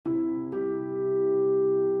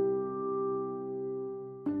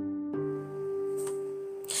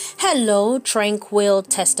Hello, tranquil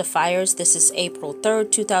testifiers. This is April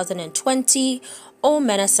 3rd, 2020.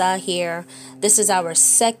 Omenasa here. This is our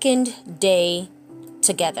second day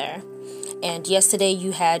together. And yesterday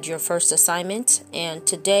you had your first assignment. And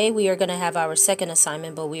today we are going to have our second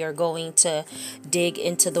assignment, but we are going to dig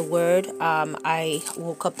into the word. I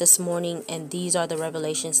woke up this morning and these are the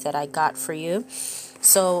revelations that I got for you.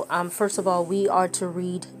 So, first of all, we are to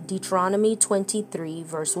read Deuteronomy 23,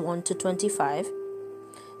 verse 1 to 25.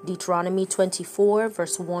 Deuteronomy 24,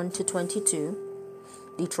 verse 1 to 22.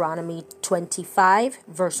 Deuteronomy 25,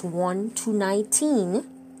 verse 1 to 19.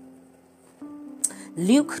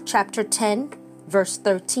 Luke chapter 10, verse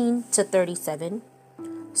 13 to 37.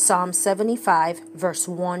 Psalm 75, verse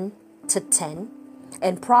 1 to 10.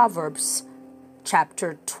 And Proverbs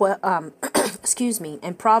chapter 12,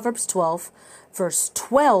 and Proverbs 12, verse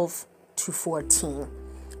 12 to 14.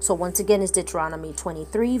 So once again, it's Deuteronomy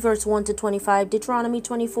 23, verse 1 to 25, Deuteronomy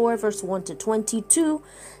 24, verse 1 to 22,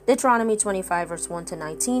 Deuteronomy 25, verse 1 to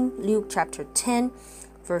 19, Luke chapter 10,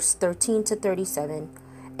 verse 13 to 37,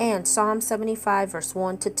 and Psalm 75, verse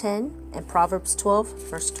 1 to 10, and Proverbs 12,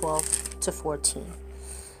 verse 12 to 14.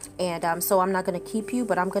 And so I'm not going to keep you,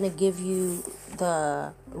 but I'm going to give you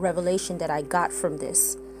the revelation that I got from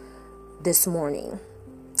this morning.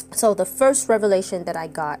 So the first revelation that I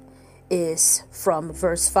got is from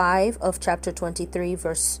verse 5 of chapter 23,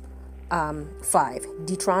 verse 5.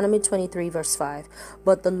 Deuteronomy 23, verse 5.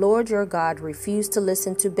 But the Lord your God refused to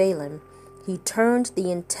listen to Balaam. He turned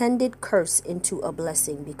the intended curse into a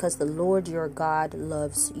blessing because the Lord your God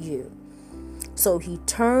loves you. So he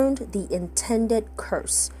turned the intended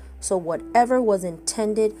curse. So whatever was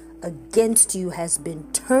intended against you has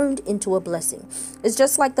been turned into a blessing. It's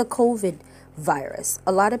just like the COVID virus.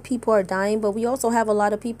 A lot of people are dying, but we also have a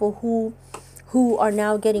lot of people who are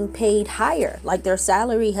now getting paid higher. Like their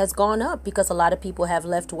salary has gone up because a lot of people have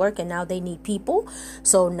left work and now they need people.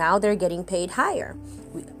 So now they're getting paid higher.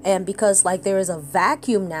 And because like there is a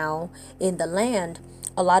vacuum now in the land,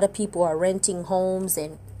 a lot of people are renting homes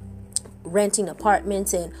and renting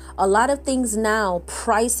apartments, and a lot of things now,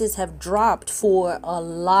 prices have dropped for a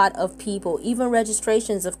lot of people, even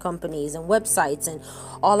registrations of companies and websites and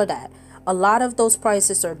all of that. A lot of those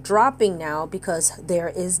prices are dropping now because there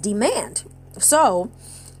is demand. So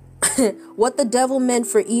what the devil meant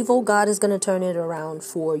for evil, God is going to turn it around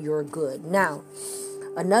for your good. Now,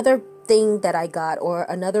 another thing that I got, or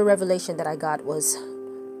another revelation that I got, was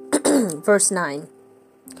verse 9.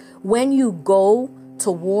 When you go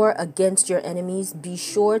to war against your enemies, be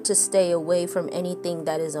sure to stay away from anything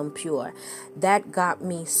that is impure. That got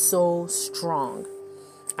me so strong.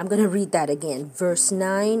 I'm going to read that again. Verse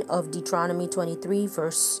 9 of Deuteronomy 23,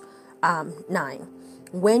 verse 9.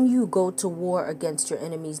 When you go to war against your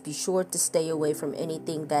enemies, be sure to stay away from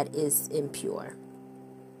anything that is impure.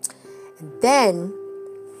 And then,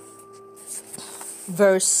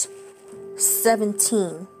 verse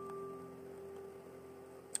 17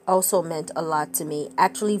 also meant a lot to me.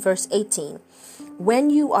 Actually, verse 18. When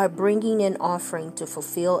you are bringing an offering to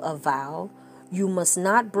fulfill a vow, you must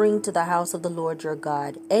not bring to the house of the Lord your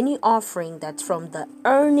God any offering that's from the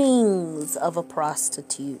earnings of a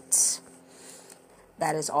prostitute.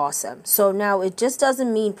 That is awesome. So now it just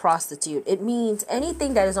doesn't mean prostitute. It means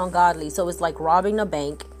anything that is ungodly. So it's like robbing a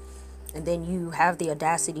bank, and then you have the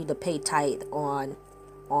audacity to pay tithe on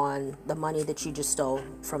the money that you just stole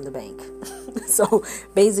from the bank. So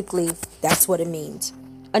basically, that's what it means.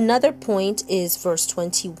 Another point is verse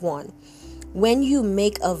 21. When you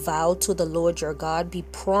make a vow to the Lord your God, be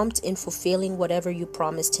prompt in fulfilling whatever you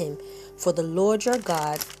promised him. For the Lord your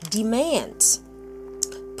God demands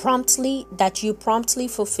that you promptly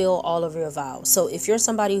fulfill all of your vows. So if you're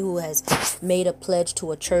somebody who has made a pledge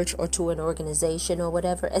to a church or to an organization or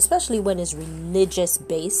whatever, especially when it's religious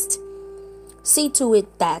based, see to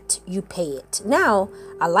it that you pay it. Now,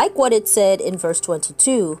 I like what it said in verse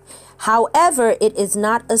 22. However, it is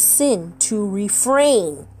not a sin to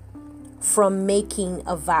refrain from making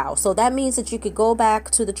a vow. So that means that you could go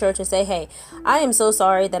back to the church and say, hey, I am so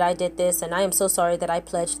sorry that I did this, and I am so sorry that I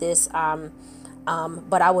pledged this,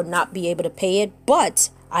 but I would not be able to pay it.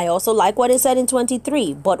 But I also like what it said in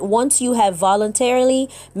 23. But once you have voluntarily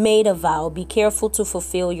made a vow, be careful to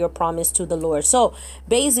fulfill your promise to the Lord. So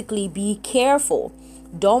basically, be careful.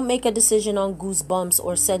 Don't make a decision on goosebumps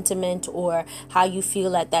or sentiment or how you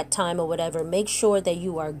feel at that time or whatever. Make sure that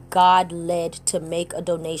you are God-led to make a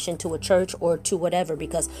donation to a church or to whatever,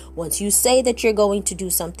 because once you say that you're going to do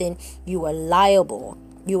something, you are liable.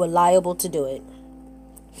 You are liable to do it.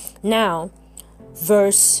 Now,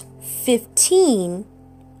 verse 15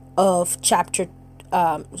 of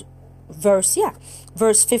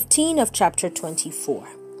verse 15 of chapter 24.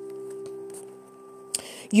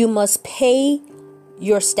 You must pay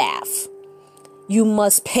your staff. You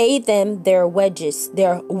must pay them their wages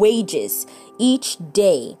each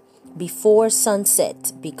day before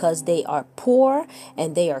sunset, because they are poor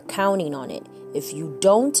and they are counting on it. If you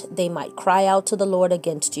don't, they might cry out to the Lord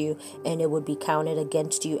against you, and it would be counted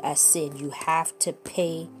against you as sin. You have to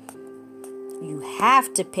pay. You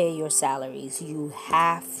have to pay your salaries. You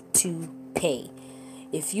have to pay.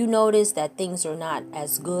 If you notice that things are not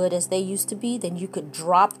as good as they used to be, then you could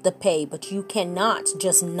drop the pay, but you cannot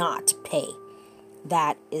just not pay.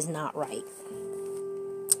 That is not right.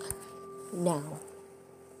 Now,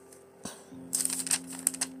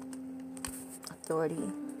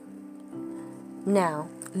 authority. Now,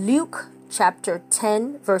 Luke chapter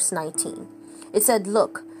 10, verse 19. It said,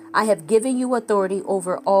 "Look, I have given you authority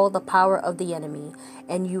over all the power of the enemy,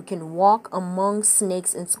 and you can walk among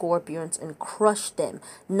snakes and scorpions and crush them.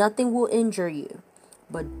 Nothing will injure you.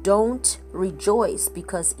 But don't rejoice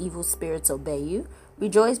because evil spirits obey you.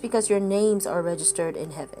 Rejoice because your names are registered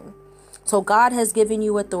in heaven." So God has given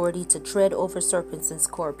you authority to tread over serpents and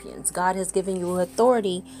scorpions. God has given you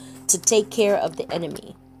authority to take care of the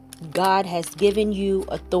enemy. God has given you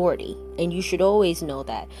authority, and you should always know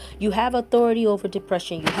that. You have authority over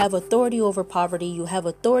depression. You have authority over poverty. You have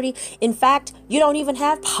authority. In fact, you don't even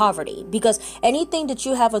have poverty, because anything that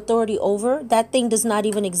you have authority over, that thing does not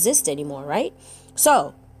even exist anymore, right?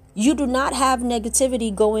 So you do not have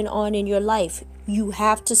negativity going on in your life. You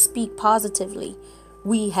have to speak positively.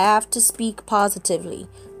 We have to speak positively.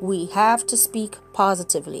 We have to speak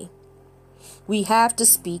positively. We have to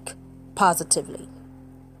speak positively.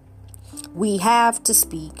 We have to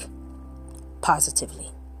speak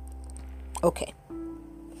positively. Okay.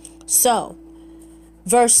 So,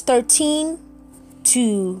 verse 13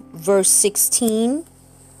 to verse 16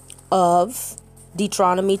 of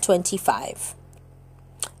Deuteronomy 25.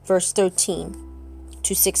 Verse 13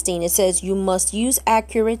 to 16, it says, "You must use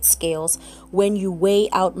accurate scales when you weigh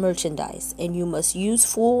out merchandise, and you must use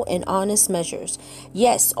full and honest measures.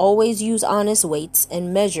 Yes, always use honest weights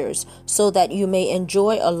and measures, so that you may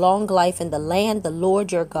enjoy a long life in the land the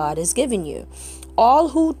Lord your God has given you. All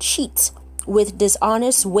who cheat with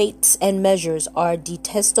dishonest weights and measures are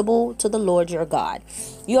detestable to the Lord your God."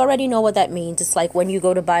 You already know what that means. It's like when you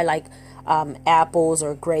go to buy apples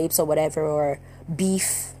or grapes or whatever, or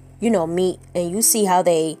beef, meat, and you see how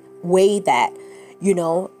they weigh that.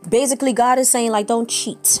 Basically God is saying, don't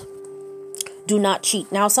cheat. Do not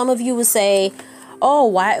cheat. Now, some of you will say, "Oh,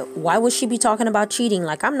 why would she be talking about cheating?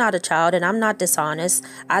 I'm not a child and I'm not dishonest.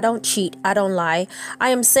 I don't cheat. I don't lie." I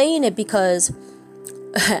am saying it because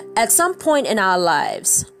at some point in our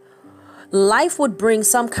lives, life would bring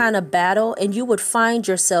some kind of battle, and you would find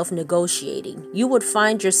yourself negotiating.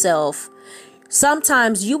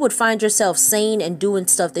 Sometimes you would find yourself saying and doing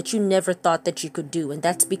stuff that you never thought that you could do. And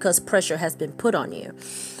that's because pressure has been put on you.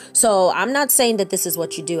 So I'm not saying that this is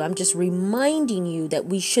what you do. I'm just reminding you that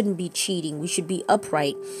we shouldn't be cheating. We should be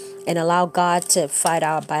upright and allow God to fight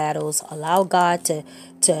our battles. Allow God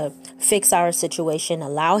to fix our situation.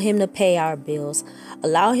 Allow him to pay our bills.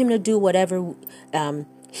 Allow him to do whatever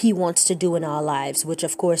he wants to do in our lives, which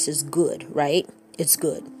of course is good, right? It's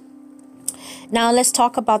good. Now let's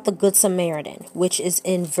talk about the Good Samaritan, which is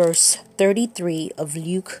in verse 33 of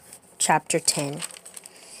Luke chapter 10.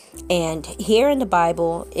 And here in the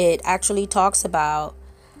Bible, it actually talks about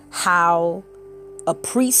how a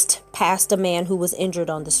priest passed a man who was injured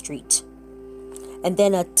on the street. And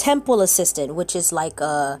then a temple assistant, which is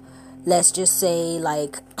let's just say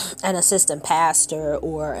an assistant pastor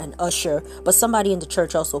or an usher, but somebody in the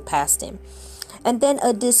church also passed him. And then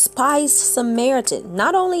a despised Samaritan.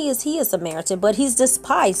 Not only is he a Samaritan, but he's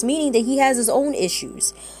despised, meaning that he has his own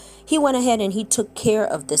issues. He went ahead and he took care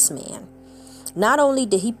of this man. Not only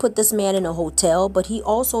did he put this man in a hotel, but he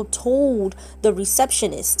also told the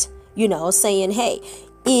receptionist, saying, "Hey,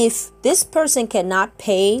 if this person cannot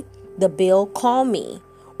pay the bill, call me,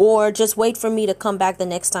 or just wait for me to come back the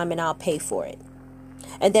next time and I'll pay for it."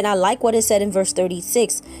 And then I like what it said in verse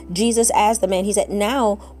 36. Jesus asked the man, he said,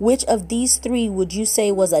 "Now, which of these three would you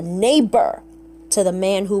say was a neighbor to the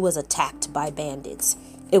man who was attacked by bandits?"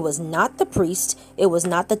 It was not the priest. It was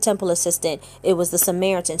not the temple assistant. It was the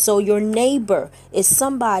Samaritan. So your neighbor is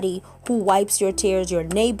somebody who wipes your tears. Your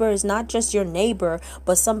neighbor is not just your neighbor,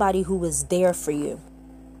 but somebody who is there for you.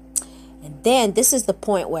 And then this is the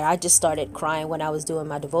point where I just started crying when I was doing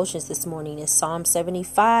my devotions this morning. Is Psalm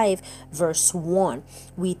 75 verse 1.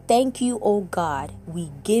 "We thank you, O God.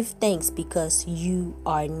 We give thanks because you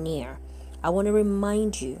are near." I want to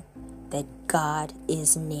remind you that God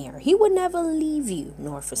is near. He would never leave you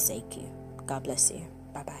nor forsake you. God bless you.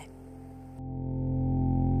 Bye-bye.